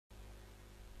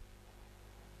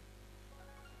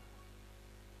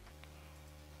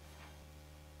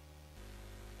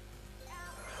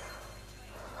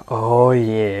Oh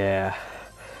yeah,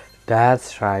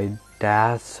 that's right.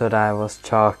 That's what I was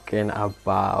talking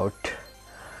about.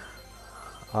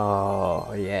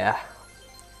 Oh yeah.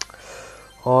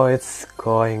 Oh, it's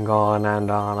going on and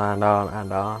on and on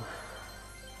and on.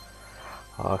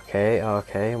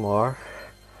 Okay, more.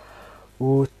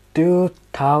 Ooh,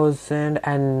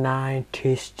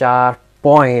 2090 star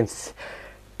points.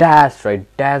 That's right,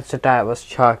 that's what I was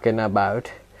talking about.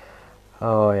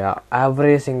 Oh yeah,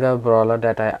 every single brawler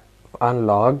that I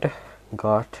unlocked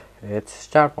got its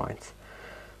star points.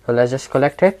 So let's just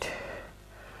collect it.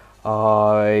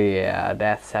 Oh yeah,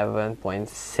 that's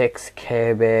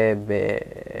 7.6k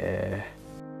baby.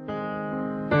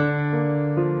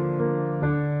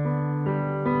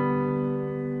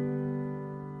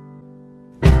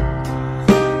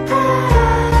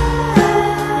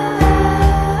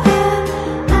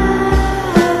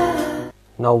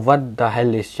 Now what the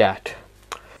hell is that?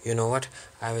 You know what?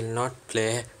 I will not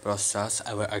play Brawlstars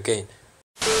ever again.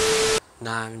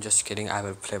 Nah, I'm just kidding. I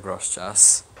will play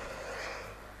Brawlstars.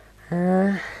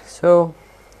 So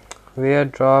we are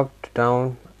dropped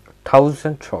down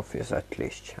 1000 trophies at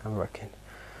least. I'm working.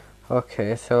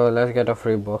 Okay, so let's get a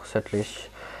free box at least.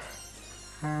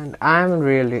 And I'm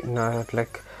really not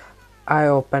like I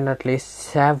opened at least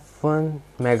 7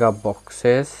 mega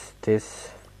boxes this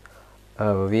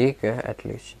week, at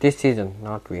least this season,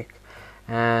 not week,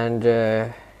 and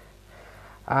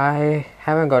I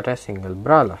haven't got a single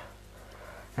brawler,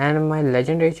 and my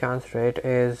legendary chance rate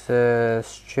is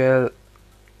still,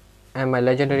 and my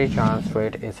legendary chance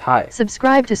rate is high.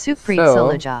 Subscribe to Sukhpreet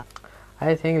Saluja.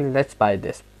 I think let's buy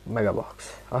this mega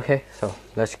box. Okay, so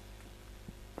let's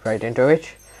right into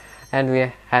it, and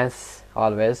we, as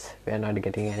always, we are not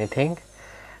getting anything,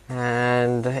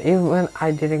 and even I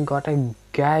didn't got a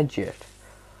gadget.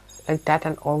 Like that,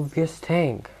 an obvious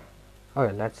thing.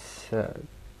 Okay, let's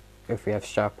if we have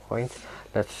star points,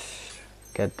 let's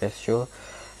get this shoe,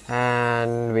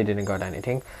 and we didn't got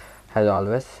anything as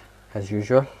always, as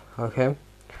usual. Okay,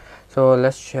 so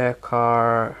let's check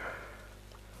our,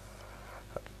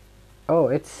 oh,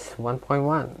 it's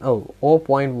 1.1, oh,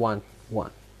 0.11.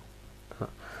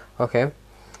 Okay,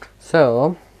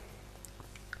 so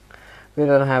we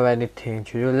don't have anything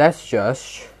to do.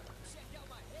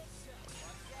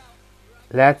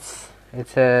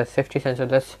 It's a safety sensor.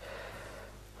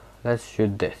 Let's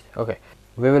shoot this. Okay,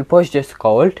 we will push this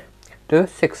gold to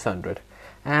 600,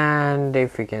 and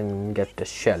if we can get the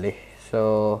Shelly,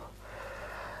 so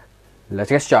let's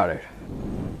get started.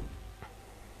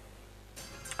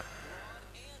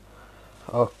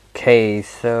 Okay,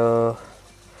 so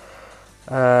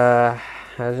as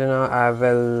you know, I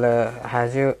will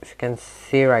as you can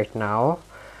see right now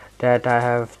that I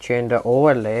have changed the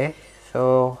overlay,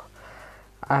 so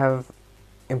I have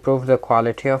improved the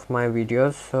quality of my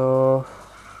videos, so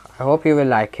I hope you will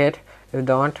like it. If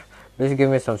don't, please give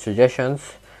me some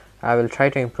suggestions. I will try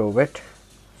to improve it.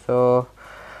 So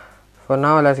for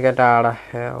now, let's get out of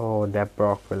here. Oh, that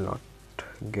Brock will not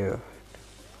give.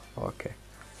 Okay.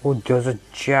 Oh, there's a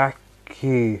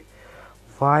Jackie.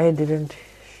 Why didn't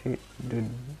she do?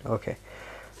 Okay.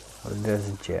 Oh,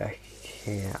 there's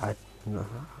Jackie.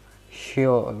 She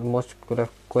almost could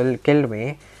have killed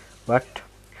me, but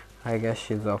I guess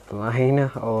she's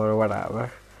offline or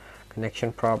whatever.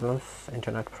 Connection problems,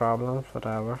 internet problems,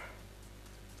 whatever.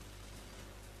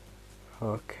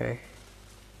 Okay.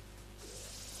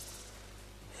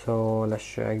 So let's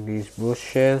check these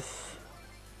bushes.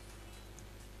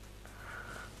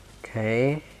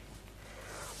 Okay.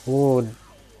 Oh,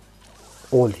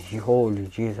 holy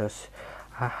Jesus.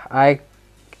 I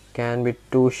can be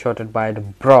two-shotted by the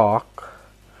Brock,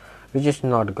 which is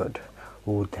not good.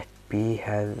 Oh, that bee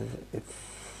has, it's,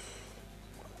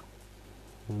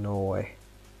 no way.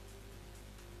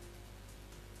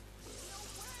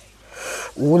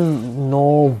 Oh,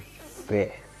 no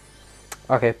way.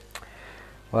 Okay,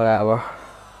 whatever.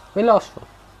 We lost one,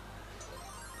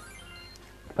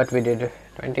 but we did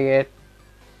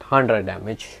 2800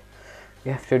 damage.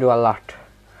 We have to do a lot.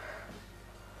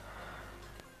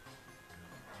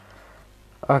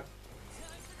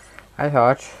 I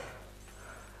thought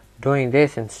doing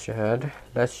this instead.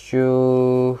 Let's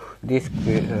do these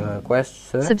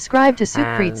quests. Subscribe to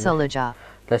Sukhpreet Saluja.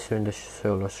 Let's win the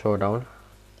solo showdown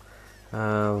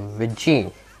with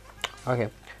Jean. Okay,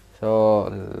 so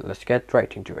let's get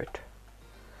right into it.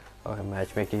 Okay,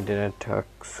 matchmaking didn't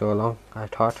take so long. I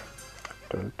thought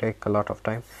it will take a lot of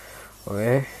time.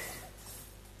 Okay,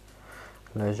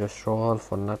 let's just roll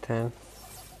for nothing.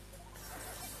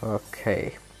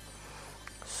 Okay,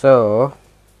 so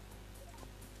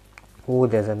oh,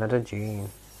 there's another Jean,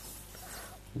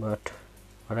 but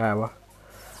whatever.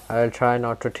 I'll try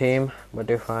not to team, but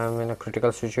if I'm in a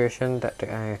critical situation that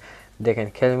they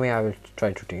can kill me, I will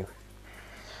try to team.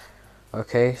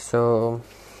 Okay, so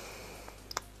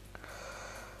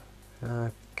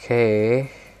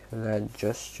okay, let's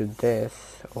just do this.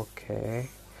 Okay,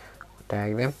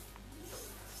 tag them.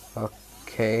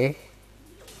 Okay.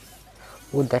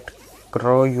 Oh, that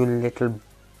crow, you little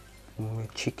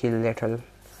cheeky little,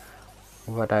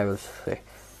 what I will say.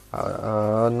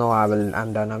 No,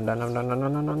 I'm done. No, no, no, no, no,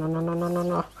 no, no, no, no, no,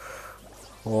 no.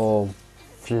 Oh,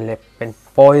 flippin'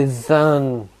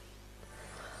 poison.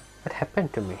 What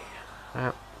happened to me?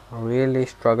 I'm really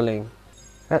struggling.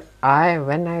 Well,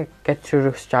 when I get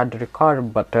to start the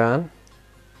record button,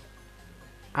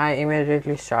 I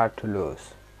immediately start to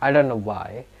lose. I don't know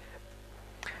why.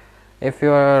 If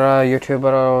you're a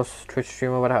YouTuber or Twitch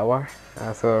streamer, whatever,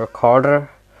 if you're a recorder,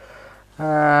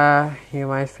 you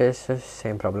might face the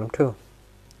same problem too,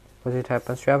 because it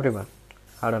happens to everyone.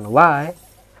 I don't know why,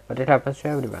 but it happens to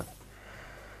everyone.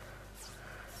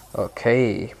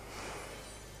 Okay,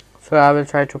 so I will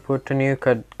try to put a new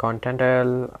content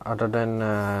other than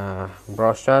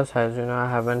Brawlstars. As you know, I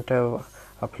haven't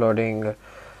uploading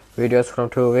videos from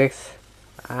 2 weeks,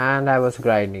 and I was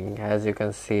grinding. As you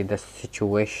can see the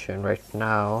situation right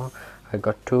now, I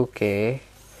got 2k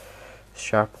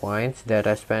sharp points that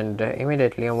I spent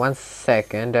immediately in 1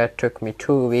 second. That took me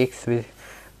 2 weeks with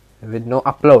no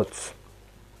uploads.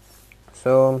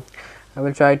 So I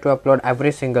will try to upload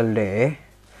every single day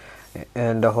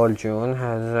in the whole June,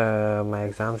 as my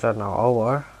exams are now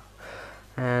over,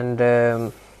 and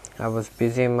I was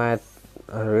busy in my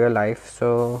real life.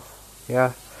 So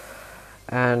yeah,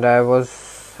 and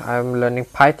I'm learning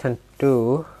Python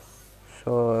too.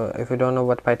 So if you don't know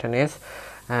what Python is,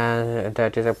 and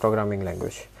that is a programming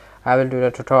language, I will do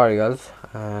the tutorials.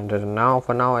 And now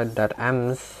for now that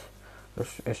Ems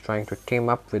is trying to team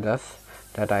up with us,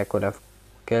 that I could have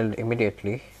killed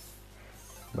immediately,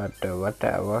 but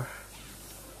whatever.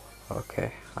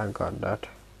 Okay, I got that.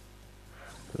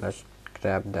 Let's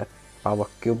grab that power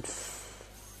cubes.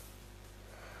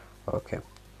 Okay.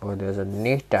 Oh, there's a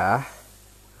Nita.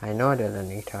 I know there's a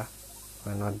Nita,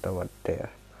 but not the one there.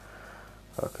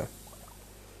 Okay.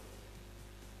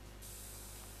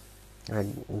 I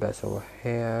guess over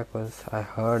here, because I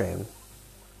heard him.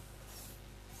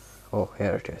 Oh,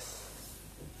 here it is.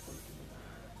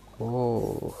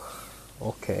 Oh,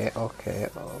 okay, okay.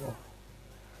 Oh.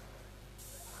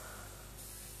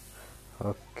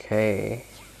 Okay,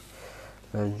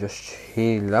 let's just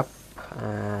heal up.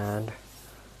 And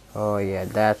oh yeah,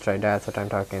 that's right, that's what I'm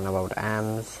talking about.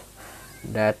 Ams,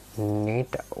 that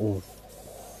neat. Ooh.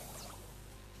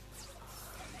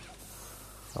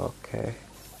 Okay,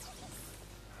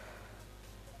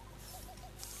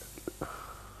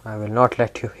 I will not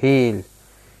let you heal.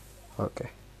 Okay.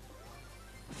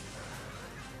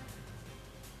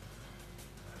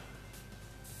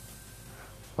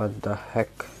 What the heck?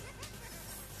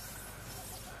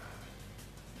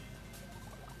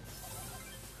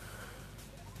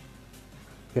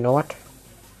 You know what?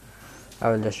 I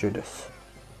will just do this.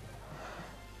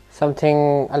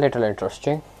 Something a little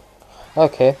interesting.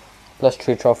 Okay, plus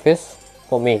 3 trophies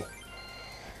for me,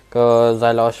 because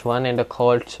I lost 1 in the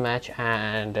Colts match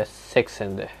and 6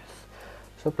 in this.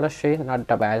 So plus 3, not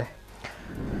that bad.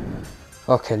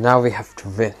 Okay, now we have to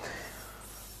win.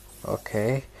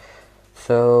 Okay,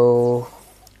 so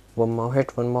one more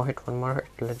hit.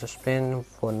 Let's just spin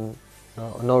for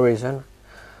no reason.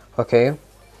 Okay,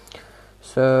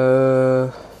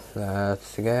 so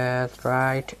let's get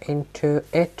right into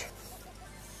it.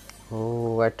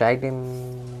 Oh, I tagged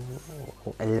him.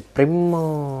 El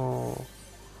Primo.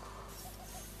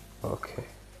 Okay,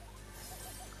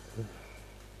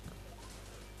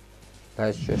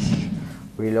 let's just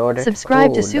reload it.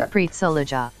 Subscribe to Sukhpreet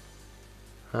Saluja.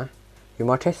 Huh? You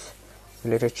notice? You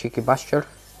little cheeky bastard.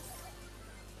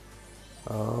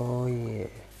 Oh yeah.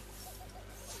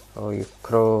 Oh, you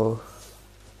crow.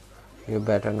 You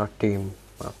better not team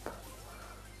up.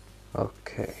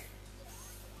 Okay.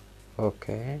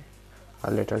 Okay. A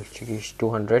little cheeky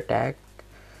 200 tag.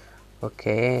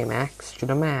 Okay, max to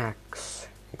the max.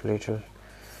 A little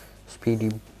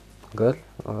speedy girl.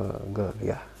 Girl,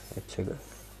 yeah, it's a girl.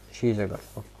 She's a girl.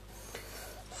 Oh.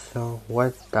 So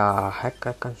what the heck,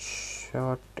 I can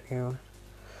shot you.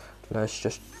 Let's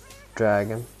just drag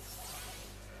him.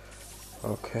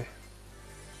 Okay.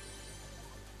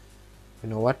 You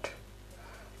know what?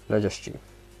 Let's just team.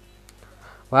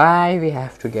 Why we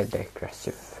have to get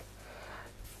aggressive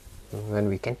when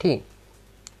we can team?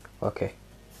 Okay.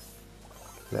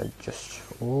 Let's just.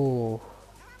 Ooh.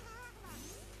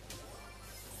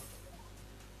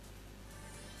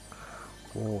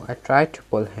 Oh, I tried to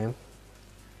pull him,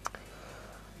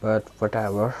 but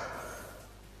whatever.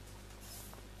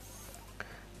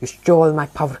 You stole my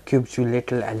power cubes, you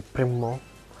little El Primo.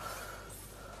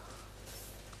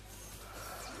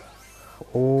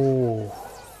 Oh,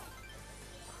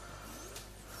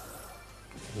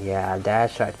 yeah,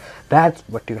 that's right. That's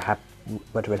what you have.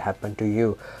 What will happen to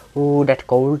you? Oh, that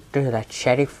cold, that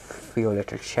sheriff, you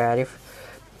little sheriff.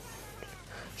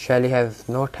 Shelly has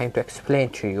no time to explain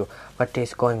to you what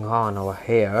is going on over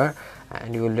here,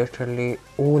 and you literally,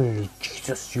 holy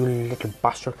Jesus, you little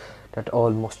bastard, that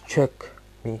almost took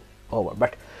me over.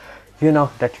 But you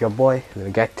know that your boy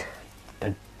will get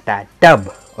that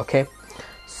dub, okay?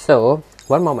 So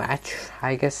one more match,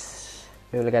 I guess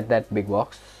we will get that big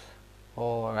box,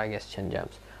 or I guess 10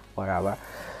 gems, whatever.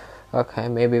 Okay,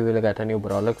 maybe we'll get a new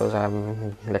brawler because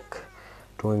I'm like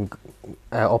doing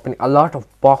opening a lot of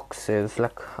boxes.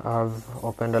 Like I've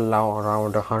opened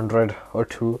around 100 or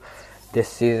 2 this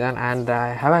season, and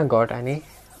I haven't got any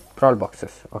brawl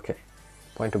boxes. Okay,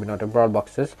 point to be noted, brawl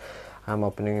boxes. I'm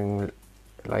opening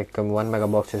like 1 mega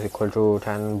box is equal to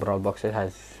 10 brawl boxes,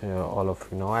 as all of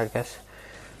you know, I guess.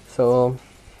 So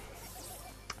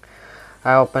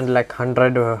I opened like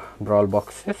 100 brawl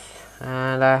boxes,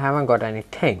 and I haven't got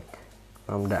anything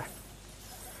from that,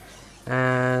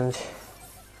 and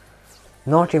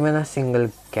not even a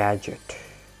single gadget.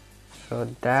 So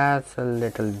that's a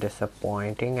little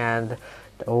disappointing. And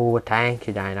oh, thank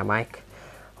you, Dynamite.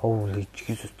 Holy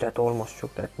Jesus, that almost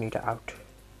took that Nita out.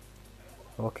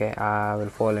 Okay, I will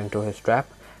fall into his trap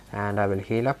and I will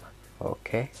heal up.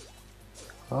 Okay.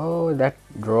 Oh, that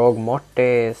rogue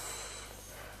Mortis.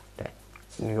 That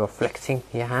you're flexing,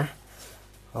 yeah.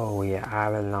 Oh yeah, I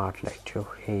will not let you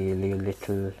heal, you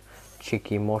little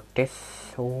cheeky Mortis.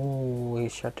 Oh, he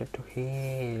started to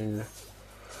heal.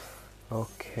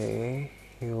 Okay,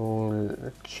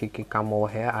 you cheeky, come over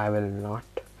here. I will not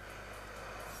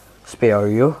spare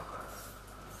you.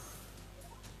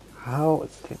 How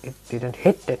it didn't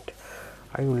hit it?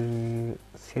 Are you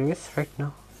serious right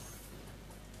now?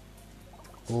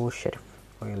 Oh, sheriff.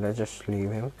 Okay, let's just leave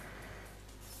him.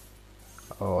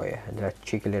 Oh yeah, that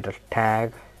cheeky little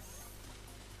tag.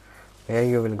 Where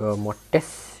you will go,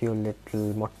 Mortis? You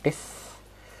little Mortis.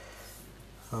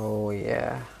 Oh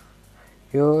yeah,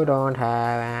 you don't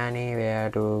have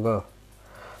anywhere to go,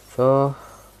 so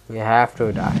we have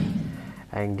to die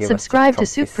and give Subscribe to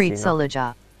us the trophies, Sukhpreet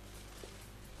Saluja.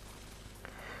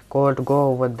 Colt,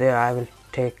 go over there. I will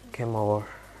take him over.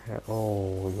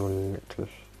 Oh, you little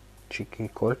cheeky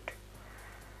Colt.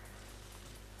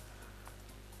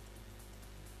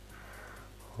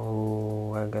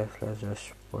 Oh, I guess let's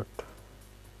just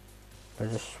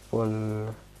pull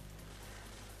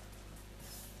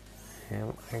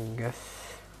him, I guess.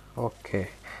 Okay,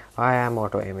 I am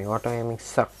auto aiming. Auto aiming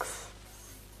sucks.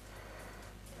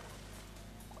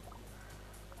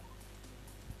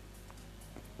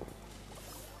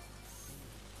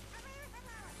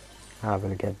 I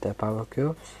will get the power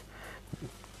cubes.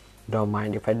 Don't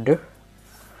mind if I do.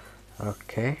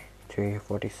 Okay,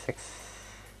 346.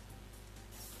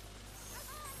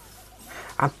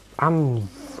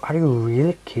 Are you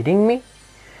really kidding me?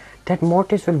 That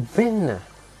Mortis will win.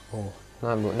 Oh,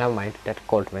 never mind. That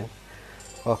Colt win.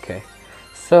 Okay,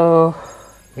 so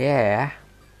yeah.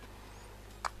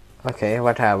 Okay,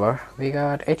 whatever. We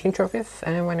got 18 trophies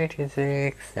and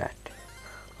 186. That.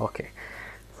 Okay,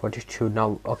 42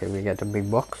 now. Okay, we get a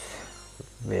big box.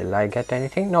 Will I get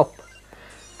anything? Nope.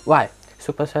 Why?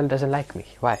 Supercell doesn't like me.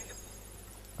 Why?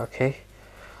 Okay.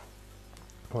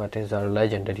 What is our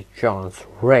legendary chance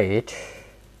rate?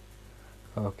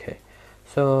 Okay,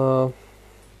 so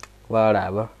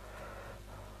whatever.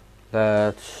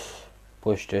 Let's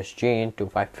push this gene to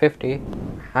 550.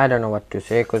 I don't know what to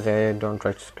say because I don't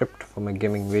write script for my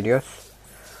gaming videos.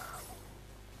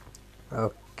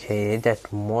 Okay,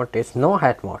 that Mortis, no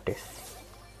hat Mortis.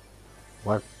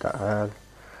 What the hell?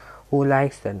 Who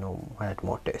likes the no hat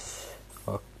Mortis?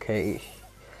 Okay,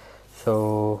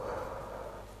 so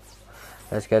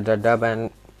let's get the dub,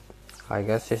 and I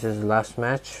guess this is the last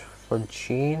match for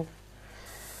Gene.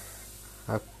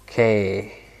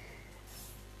 Okay,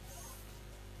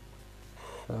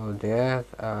 so there,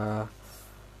 I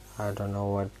don't know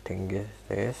what thing is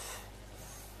this.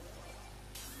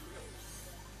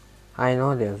 I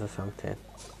know there's something.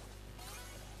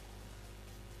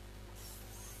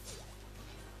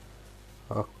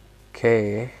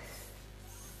 Okay,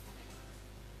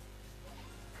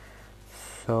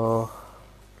 so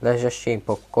let's just change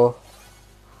Poco.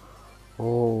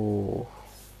 Oh,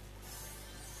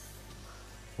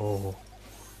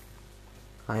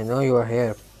 I know you are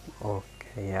here.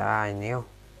 Okay, yeah, I knew.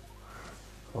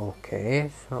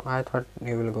 Okay, so I thought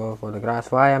you will go for the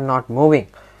grass. Why I'm not moving?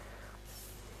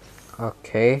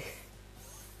 Okay.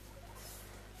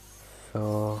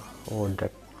 So, oh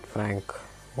that Frank.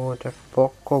 Oh, that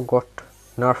Poco got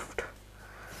nerfed.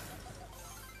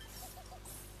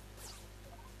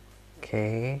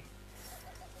 Okay.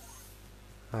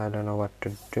 I don't know what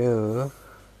to do.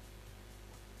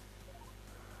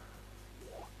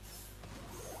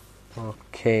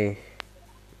 Okay.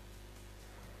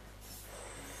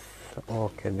 So,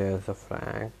 okay, there's a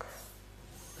Frank.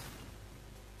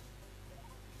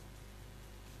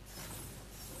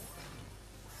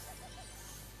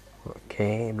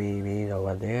 Okay, BB is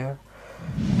over there.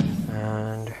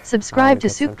 And Subscribe to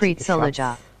Sukhpreet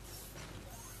Saluja.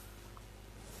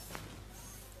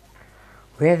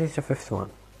 Where is the fifth one?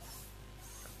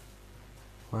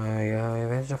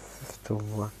 Where's the fifth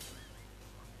one?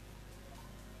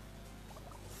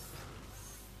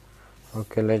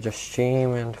 Okay, let's just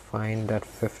stream and find that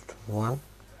fifth one.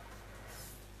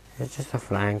 It's just a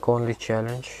flank only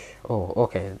challenge. Oh,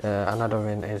 okay. Another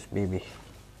win is BB.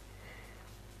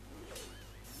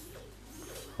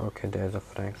 Okay, there's a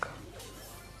Frank.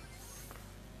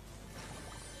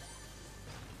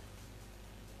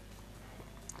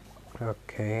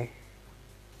 Okay.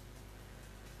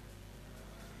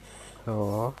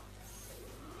 So.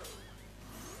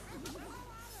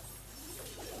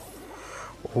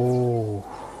 Ooh.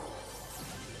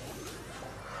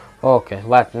 Okay,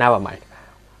 but never mind.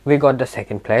 We got the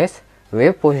second place.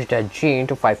 We pushed a G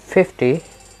into 550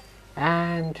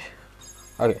 and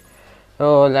okay.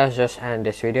 So let's just end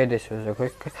this video. This was a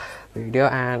quick video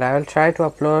and I will try to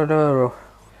upload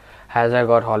as I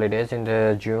got holidays in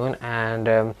the June, and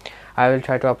I will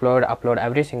try to upload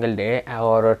every single day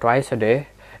or twice a day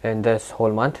in this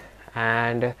whole month.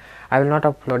 And I will not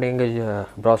uploading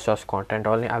Brawlstars content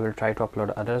only. I will try to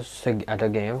upload other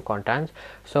game contents.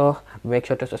 So make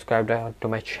sure to subscribe to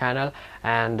my channel,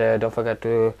 and don't forget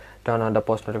to turn on the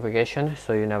post notification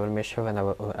so you never miss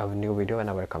whenever a new video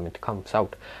whenever it comes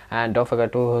out. And don't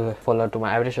forget to follow to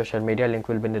my every social media. Link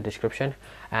will be in the description.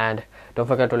 And don't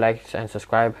forget to like and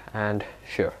subscribe and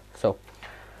share. So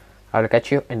I will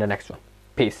catch you in the next one.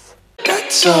 Peace.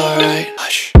 That's alright.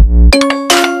 Hush.